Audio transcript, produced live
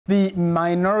The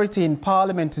minority in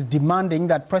parliament is demanding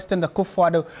that President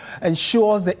Akufo-Addo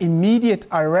ensures the immediate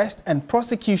arrest and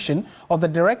prosecution of the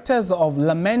directors of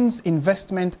Lamens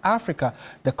Investment Africa,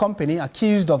 the company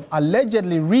accused of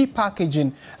allegedly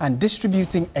repackaging and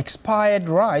distributing expired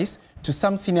rice to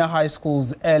some senior high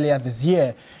schools earlier this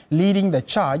year. Leading the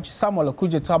charge, Samuel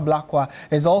Okudzeto-Ablakwa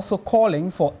is also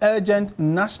calling for urgent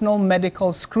national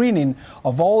medical screening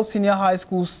of all senior high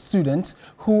school students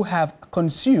who have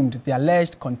consumed the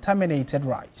alleged contaminated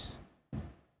rice.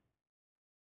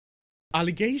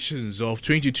 Allegations of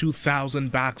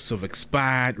 22,000 bags of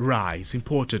expired rice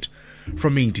imported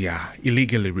from India,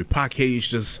 illegally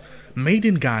repackaged as made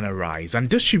in Ghana rice and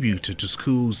distributed to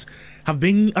schools, have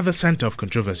been at the center of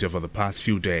controversy over the past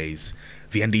few days.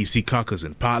 The NDC caucus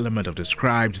in Parliament have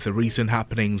described the recent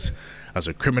happenings as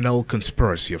a criminal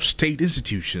conspiracy of state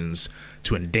institutions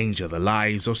to endanger the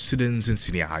lives of students in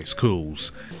senior high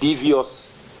schools.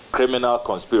 Devious criminal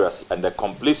conspiracy and the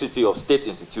complicity of state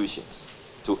institutions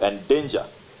to endanger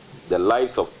the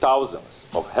lives of thousands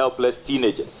of helpless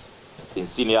teenagers in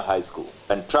senior high school,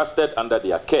 entrusted under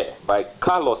their care by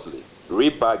callously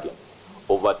rebagging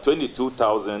over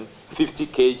 22,050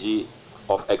 kg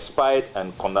of expired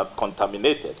and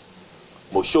contaminated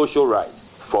Moshosho rice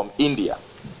from India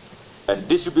and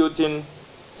distributing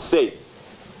same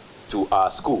to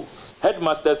our schools.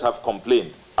 Headmasters have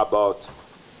complained about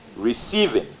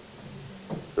receiving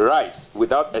rice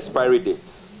without expiry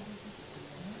dates.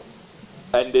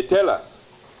 And they tell us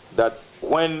that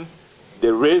when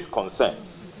they raised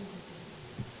concerns,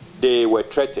 they were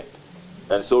threatened.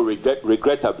 And so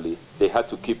regrettably, they had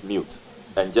to keep mute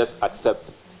and just accept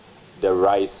the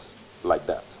rice like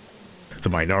that. The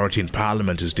minority in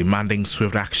Parliament is demanding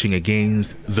swift action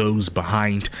against those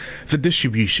behind the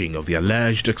distribution of the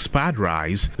alleged expired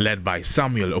rice. Led by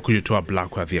Samuel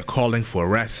Okudzeto-Ablakwa, they are calling for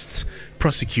arrests,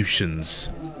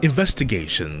 prosecutions,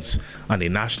 investigations, and a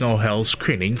national health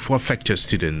screening for affected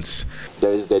students.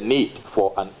 There is the need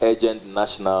for an urgent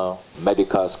national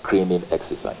medical screening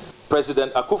exercise.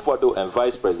 President Akufo-Addo and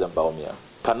Vice President Bawumia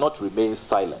cannot remain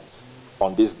silent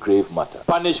on this grave matter.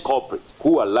 Punish culprits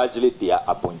who are largely their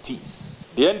appointees.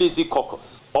 The NDC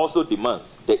caucus also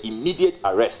demands the immediate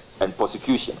arrest and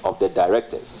prosecution of the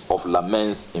directors of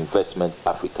Lamens Investment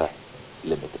Africa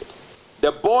Limited.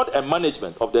 The board and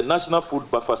management of the National Food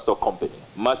Buffer Stock Company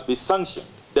must be sanctioned.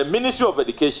 The Ministry of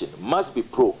Education must be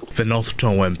probed. The North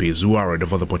Tonga MP is worried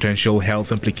over the potential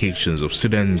health implications of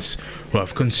students who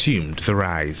have consumed the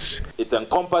rice. It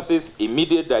encompasses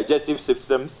immediate digestive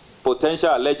systems,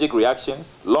 potential allergic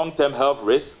reactions, long-term health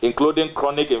risks, including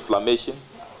chronic inflammation,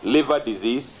 liver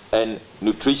disease, and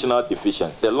nutritional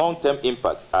deficiency. The long-term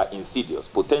impacts are insidious,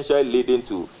 potentially leading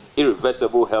to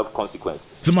irreversible health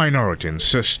consequences. The minority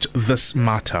insists this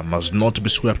matter must not be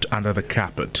swept under the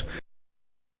carpet.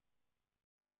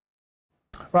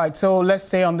 Right, so let's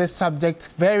say on this subject,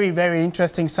 very, very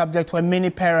interesting subject where many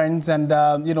parents and,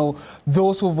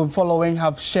 those who've been following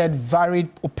have shared varied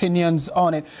opinions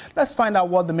on it. Let's find out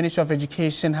what the Ministry of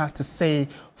Education has to say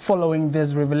following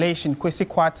this revelation. Kwesi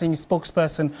Kwarteng,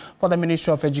 spokesperson for the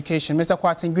Ministry of Education. Mr.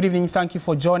 Kwarteng, good evening. Thank you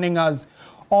for joining us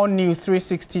on News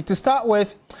 360. To start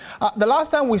with, the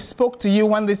last time we spoke to you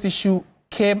when this issue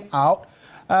came out,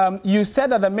 you said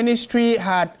that the ministry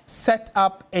had set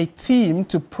up a team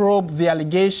to probe the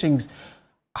allegations.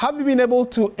 Have you been able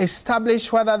to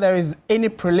establish whether there is any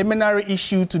preliminary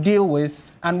issue to deal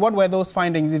with, and what were those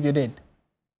findings if you did?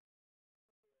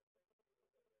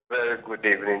 Very good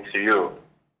evening to you.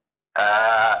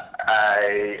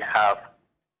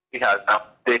 He has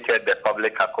updated the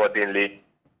public accordingly.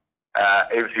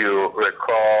 If you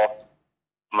recall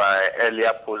my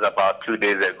earlier post about 2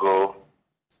 days ago,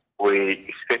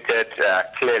 we stated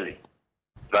clearly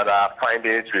that our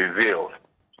findings revealed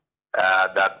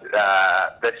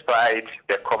that despite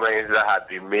the comments that had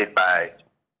been made by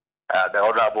the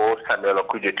Honorable Samuel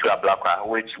Okudzeto-Ablakwa,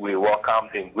 which we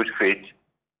welcomed in good faith,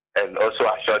 and also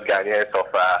assured Ghanaians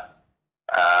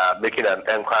of making an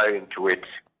inquiry into it,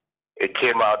 it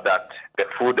came out that the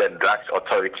Food and Drugs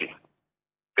Authority,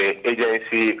 the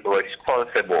agency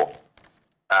responsible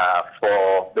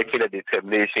for making a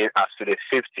determination as to the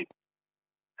safety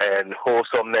and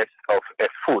wholesomeness of a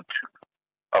food.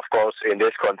 Of course, in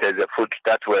this context, the food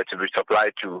that were to be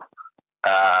supplied to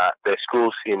the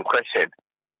schools in question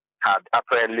had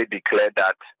apparently declared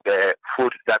that the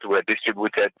food that were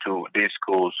distributed to these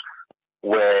schools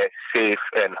were safe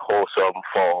and wholesome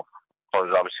for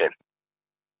consumption.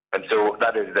 And so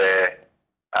that is the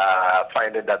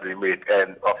finding that we made.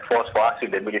 And of course, for us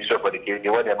in the Ministry of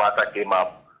Education, when the matter came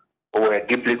up, we were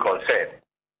deeply concerned.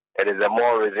 It is the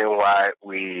more reason why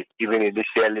we even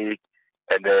initially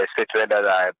And the statement that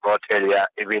I brought earlier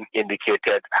even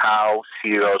indicated how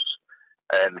serious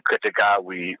and critical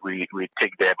we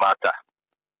take the matter.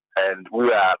 And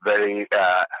we are very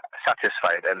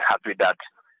satisfied and happy that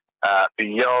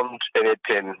beyond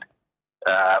anything,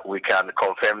 we can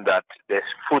confirm that the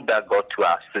food that got to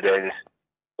our students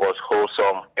was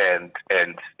wholesome and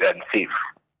safe.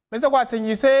 Mr. Watson,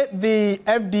 you say the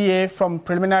FDA from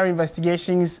preliminary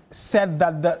investigations said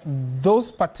that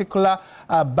those particular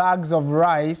bags of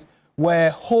rice were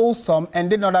wholesome and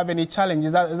did not have any challenge.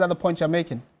 Is that the point you're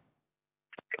making?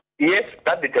 Yes,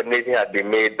 that determination had been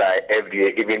made by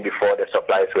FDA even before the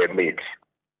supplies were made.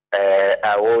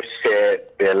 I will share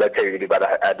the letter with you,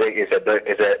 but I think it's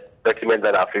a document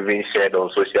that I've even shared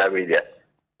on social media.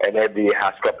 And FDA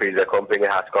has copies, the company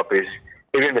has copies,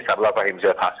 even Mr. Blapper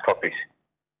himself has copies.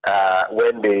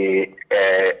 When they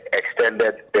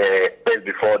extended the best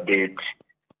before date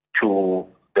to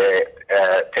the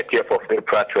 30th of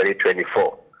April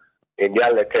 2024, in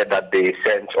their letter that they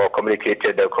sent or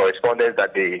communicated, the correspondence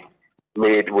that they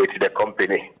made with the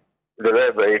company, they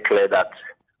were very clear that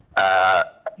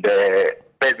the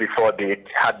best before date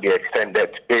had been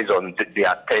extended based on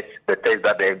their test, the test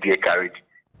that the FDA carried,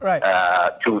 right,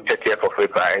 to 30th of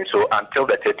April. And so until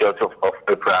the 30th of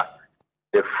April,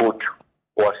 the food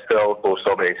was still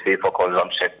wholesome and safe for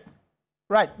consumption.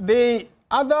 Right. The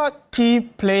other key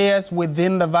players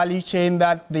within the value chain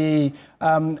that the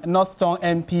Northston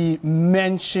MP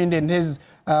mentioned in his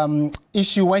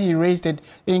issue when he raised it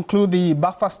include the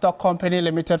Buffer Stock Company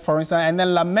Limited, for instance, and then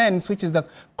Lamens, which is the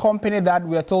company that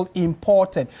we are told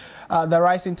imported the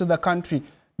rice into the country.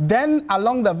 Then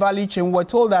along the value chain, we're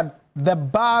told that the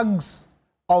bags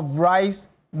of rice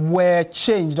were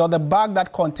changed, or the bag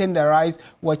that contained the rice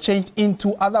were changed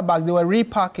into other bags. They were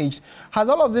repackaged. Has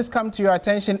all of this come to your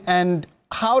attention, and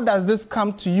how does this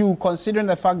come to you, considering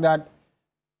the fact that,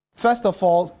 first of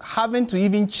all, having to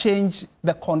even change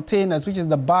the containers, which is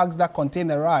the bags that contain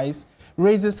the rice,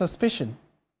 raises suspicion?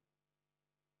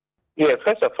 Yeah,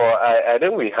 first of all, I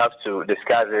think we have to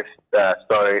discuss this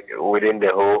story within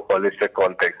the whole holistic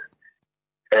context.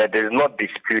 It is not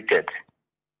disputed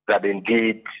that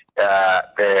indeed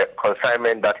the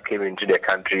consignment that came into the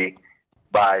country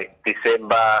by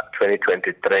December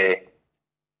 2023,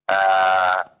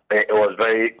 it was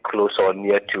very close or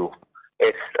near to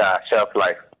its shelf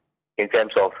life in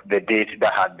terms of the date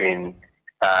that had been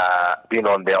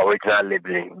on the original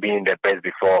labeling, being the best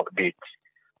before date.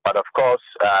 But of course,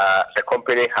 the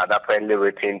company had apparently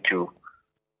written to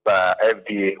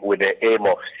FDA with the aim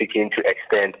of seeking to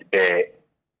extend the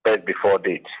best before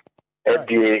date. Right.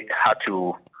 FDA had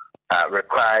to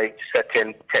require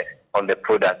certain tests on the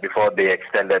product before they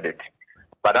extended it.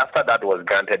 But after that was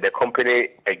granted, the company,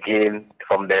 again,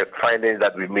 from the findings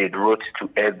that we made, wrote to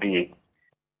FDA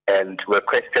and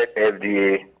requested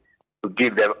FDA to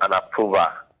give them an approval.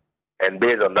 And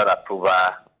based on that approval,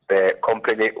 the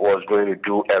company was going to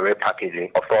do a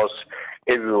repackaging. Of course,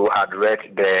 if you had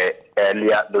read the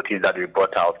earlier notice that we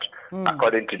brought out,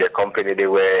 according to the company, they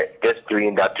were just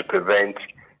doing that to prevent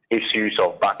issues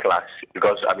of backlash,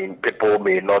 because, I mean, people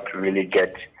may not really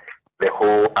get the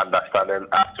whole understanding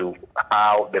as to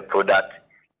how the product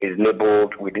is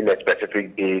labeled within a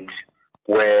specific date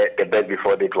where the best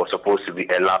before date was supposed to be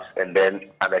elapsed and then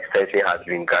an extension has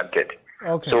been granted.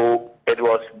 Okay. So it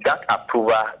was that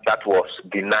approval that was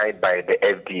denied by the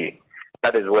FDA.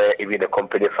 That is where even the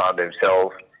company found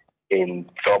themselves in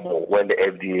trouble when the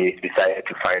FDA decided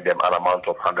to fine them an amount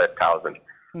of 100,000.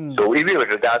 So even with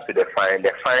regards to the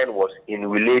fine was in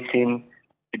relation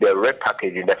to the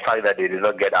repackaging, the fact that they did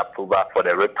not get approval for the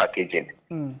repackaging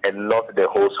and not the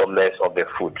wholesomeness of the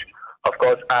food. Of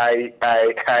course, I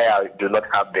do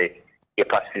not have the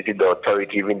capacity, the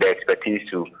authority, even the expertise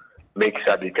to make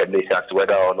such determination as to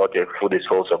whether or not the food is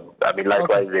wholesome. I mean,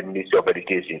 likewise, the Ministry of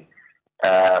Education.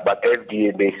 But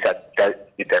FDA made such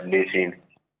determination,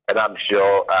 and I'm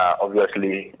sure,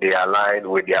 obviously, they align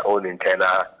with their own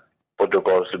internal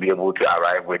protocols to be able to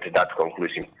arrive with that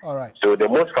conclusion. All right. So the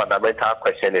most fundamental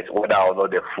question is whether or not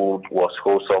the food was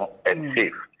wholesome and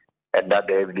safe, and that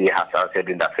the FDA has answered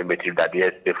in the affirmative that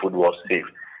yes, the food was safe.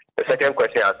 The second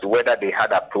question as to whether they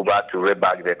had approval to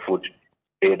rebag the food,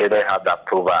 they didn't have the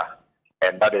approval,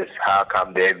 and that is how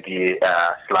come the FDA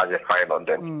slashed the fine on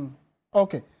them.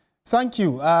 Okay. Thank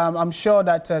you. I'm sure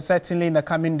that certainly in the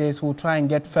coming days we'll try and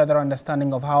get further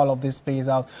understanding of how all of this plays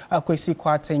out. Kwesi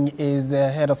Kwarteng is the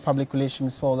Head of Public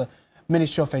Relations for the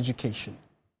Ministry of Education.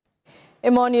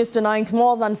 In more news tonight,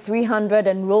 more than 300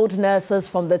 enrolled nurses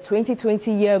from the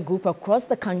 2020 group across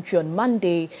the country on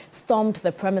Monday stormed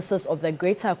the premises of the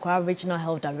Greater Accra Regional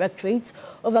Health Directorate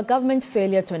over government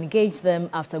failure to engage them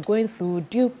after going through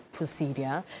due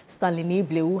procedure. Stanley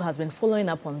Nibleu has been following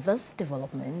up on this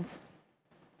development.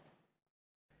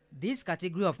 This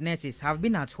category of nurses have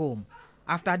been at home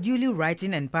after duly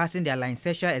writing and passing their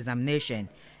licensure examination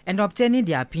and obtaining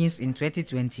their pins in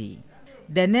 2020.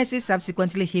 The nurses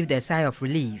subsequently heaved a sigh of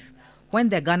relief when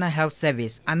the Ghana Health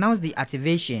Service announced the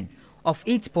activation of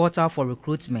its portal for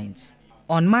recruitment.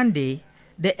 On Monday,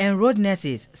 the enrolled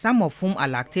nurses, some of whom are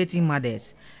lactating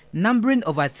mothers, numbering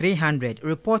over 300,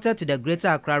 reported to the Greater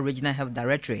Accra Regional Health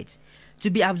Directorate to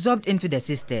be absorbed into the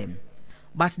system.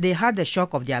 But they had the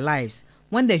shock of their lives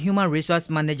when the Human Resource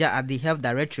Manager at the Health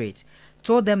Directorate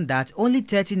told them that only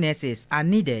 30 nurses are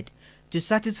needed to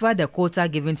satisfy the quota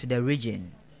given to the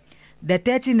region. The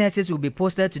 30 nurses will be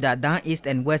posted to the Down East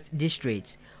and West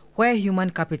districts, where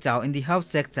human capital in the health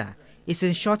sector is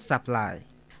in short supply.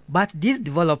 But these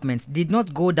developments did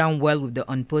not go down well with the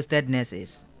unposted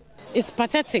nurses. It's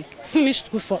pathetic. Finished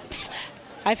for.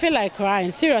 I feel like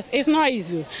crying. Serious. It's not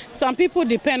easy. Some people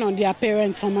depend on their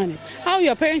parents for money. How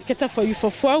your parents cater for you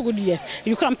for 4 good years,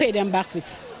 you can't pay them back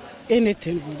with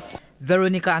anything good.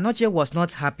 Veronica Anoche was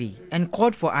not happy and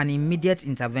called for an immediate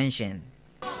intervention.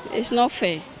 It's not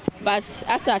fair. But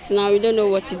as at now, we don't know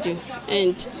what to do.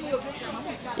 And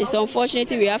it's unfortunate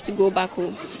we have to go back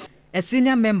home. A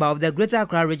senior member of the Greater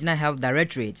Accra Regional Health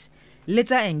Directorate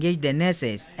later engaged the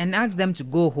nurses and asked them to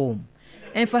go home,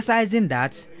 emphasizing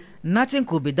that nothing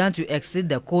could be done to exceed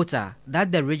the quota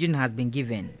that the region has been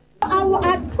given. I will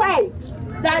advise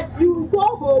that you go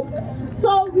home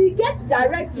so we get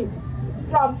directive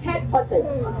from headquarters.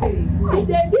 If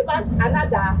they give us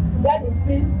another, then it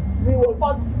means we will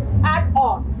not add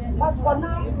on. But for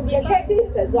now, the 30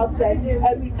 is exhausted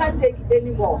and we can't take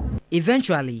any more.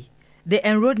 Eventually, the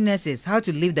enrolled nurses had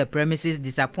to leave the premises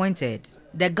disappointed.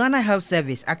 The Ghana Health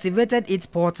Service activated its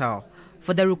portal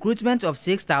for the recruitment of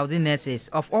 6,000 nurses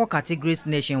of all categories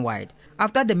nationwide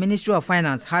after the Ministry of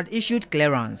Finance had issued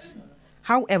clearance.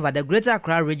 However, the Greater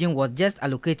Accra region was just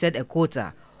allocated a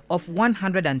quota of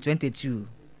 122.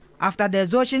 After the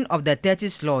exhaustion of the 30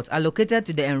 slots allocated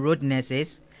to the enrolled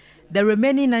nurses, the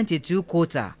remaining 92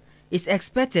 quota is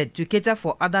expected to cater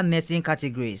for other nursing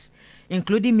categories,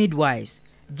 including midwives,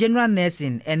 general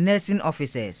nursing, and nursing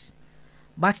officers.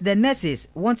 But the nurses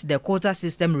want the quota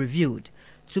system reviewed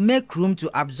to make room to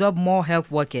absorb more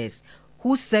health workers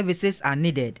whose services are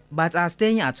needed but are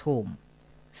staying at home.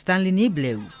 Stanley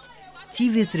Nibleu,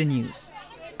 TV3 News,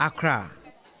 Accra.